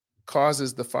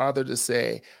causes the father to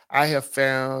say, I have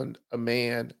found a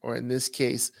man, or in this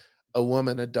case, a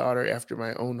woman, a daughter after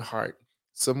my own heart,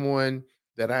 someone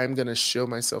that I'm going to show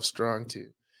myself strong to.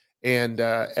 And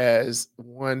as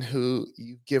one who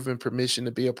you've given permission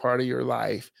to be a part of your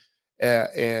life, uh,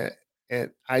 and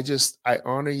I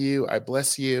honor you, I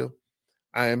bless you.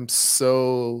 I'm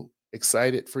so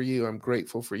excited for you. I'm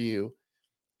grateful for you,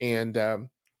 and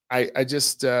I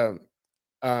just uh,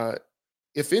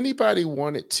 if anybody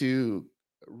wanted to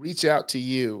reach out to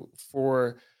you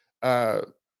uh,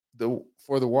 for the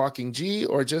Walking G,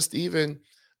 or just even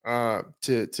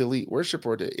to lead worship,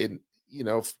 or to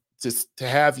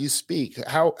have you speak,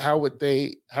 how would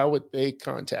they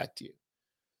contact you?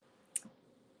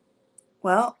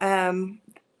 Well,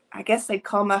 I guess they'd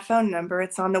call my phone number.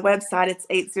 It's on the website. It's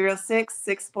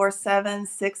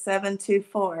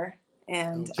 806-647-6724.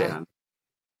 And Okay,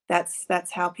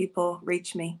 that's how people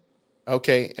reach me.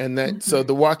 okay, and that Mhm. so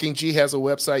the Walking G has a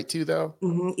website too, though.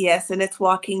 Yes, and it's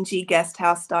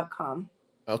walkinggguesthouse.com.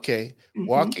 Okay, Hmm.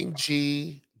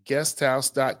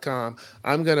 walkinggguesthouse.com.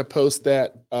 I'm gonna post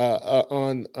that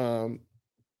on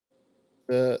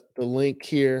the link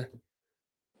here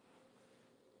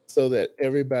so that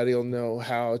everybody will know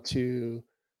how to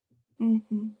Hmm.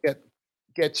 get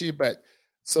get you. But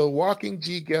so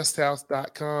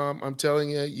walkinggguesthouse.com, I'm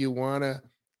telling you, you wanna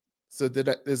so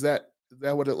is that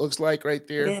what it looks like right It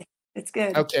there? is. It's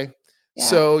good. Okay. Yeah.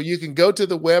 So you can go to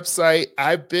the website.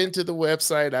 I've been to the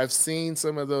website. I've seen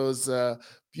some of those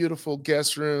beautiful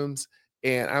guest rooms,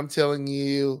 and I'm telling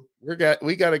you, we got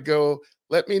to go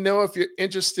let me know if you're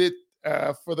interested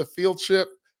for the field trip.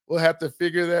 We'll have to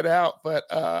figure that out. But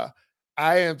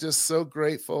I am just so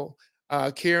grateful.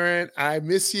 Karen, I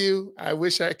miss you. I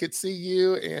wish I could see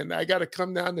you. And I got to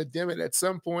come down to Dimmitt at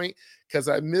some point because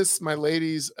I miss my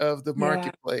ladies of the Yeah.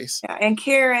 marketplace. Yeah. And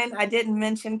Karen, I didn't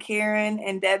mention Karen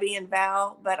and Debbie and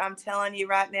Val, but I'm telling you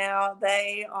right now,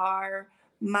 they are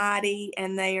mighty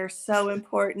and they are so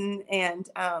important and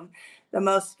the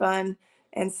most fun.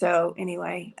 And so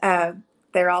anyway,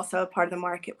 they're also a part of the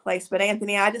marketplace. But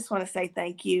Anthony, I just want to say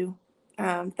thank you.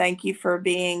 Thank you for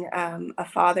being a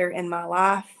father in my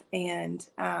life. And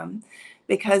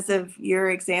because of your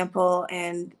example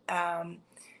and,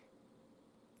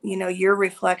 your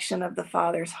reflection of the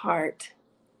Father's heart,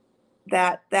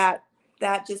 that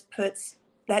just puts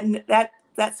that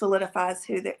solidifies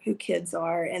who kids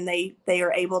are, and they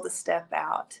are able to step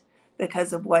out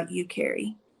because of what you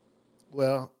carry.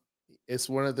 Well, it's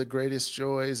one of the greatest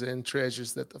joys and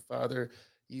treasures that the Father,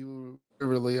 you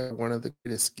really are one of the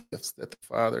greatest gifts that the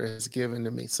Father has given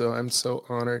to me. So I'm so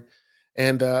honored.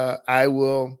 And I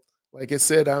will, like I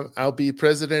said, I'll be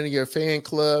president of your fan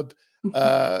club.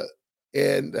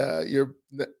 And you're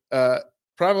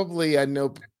probably, I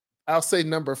know, I'll say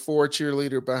number 4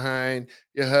 cheerleader behind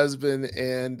your husband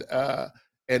and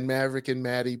Maverick and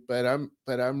Maddie, but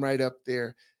I'm right up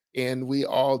there. And we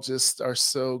all just are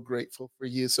so grateful for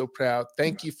you, so proud.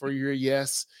 Thank you for your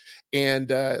yes. And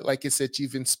like I said,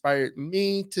 you've inspired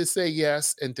me to say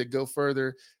yes and to go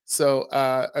further. So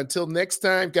until next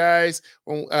time, guys,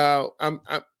 I'm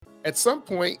at some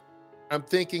point, I'm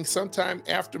thinking sometime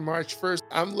after March 1st,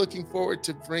 I'm looking forward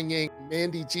to bringing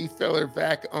Mandy G. Feller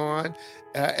back on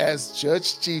as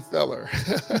Judge G. Feller.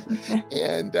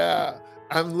 And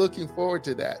I'm looking forward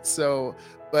to that. So,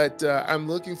 but I'm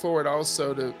looking forward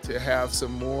also to have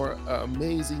some more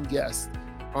amazing guests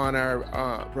on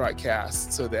our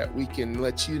broadcast so that we can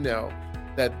let you know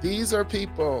that these are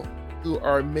people who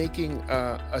are making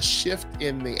a shift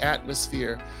in the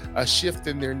atmosphere, a shift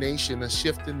in their nation, a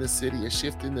shift in the city, a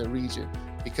shift in the region,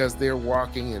 because they're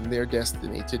walking in their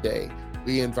destiny today.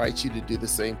 We invite you to do the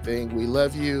same thing. We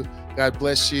love you. God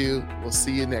bless you. We'll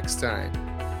see you next time.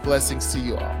 Blessings to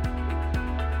you all.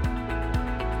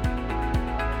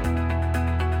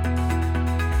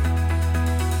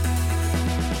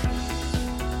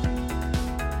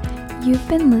 You've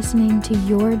been listening to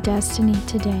Your Destiny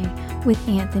Today with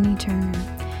Anthony Turner.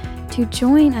 To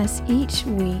join us each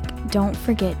week, don't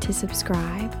forget to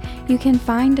subscribe. You can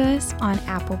find us on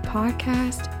Apple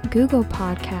Podcast, Google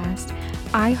Podcast,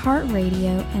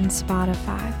 iHeartRadio, and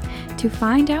Spotify. To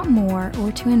find out more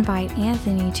or to invite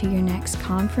Anthony to your next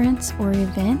conference or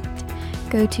event,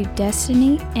 go to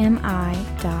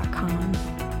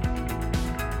destinymi.com.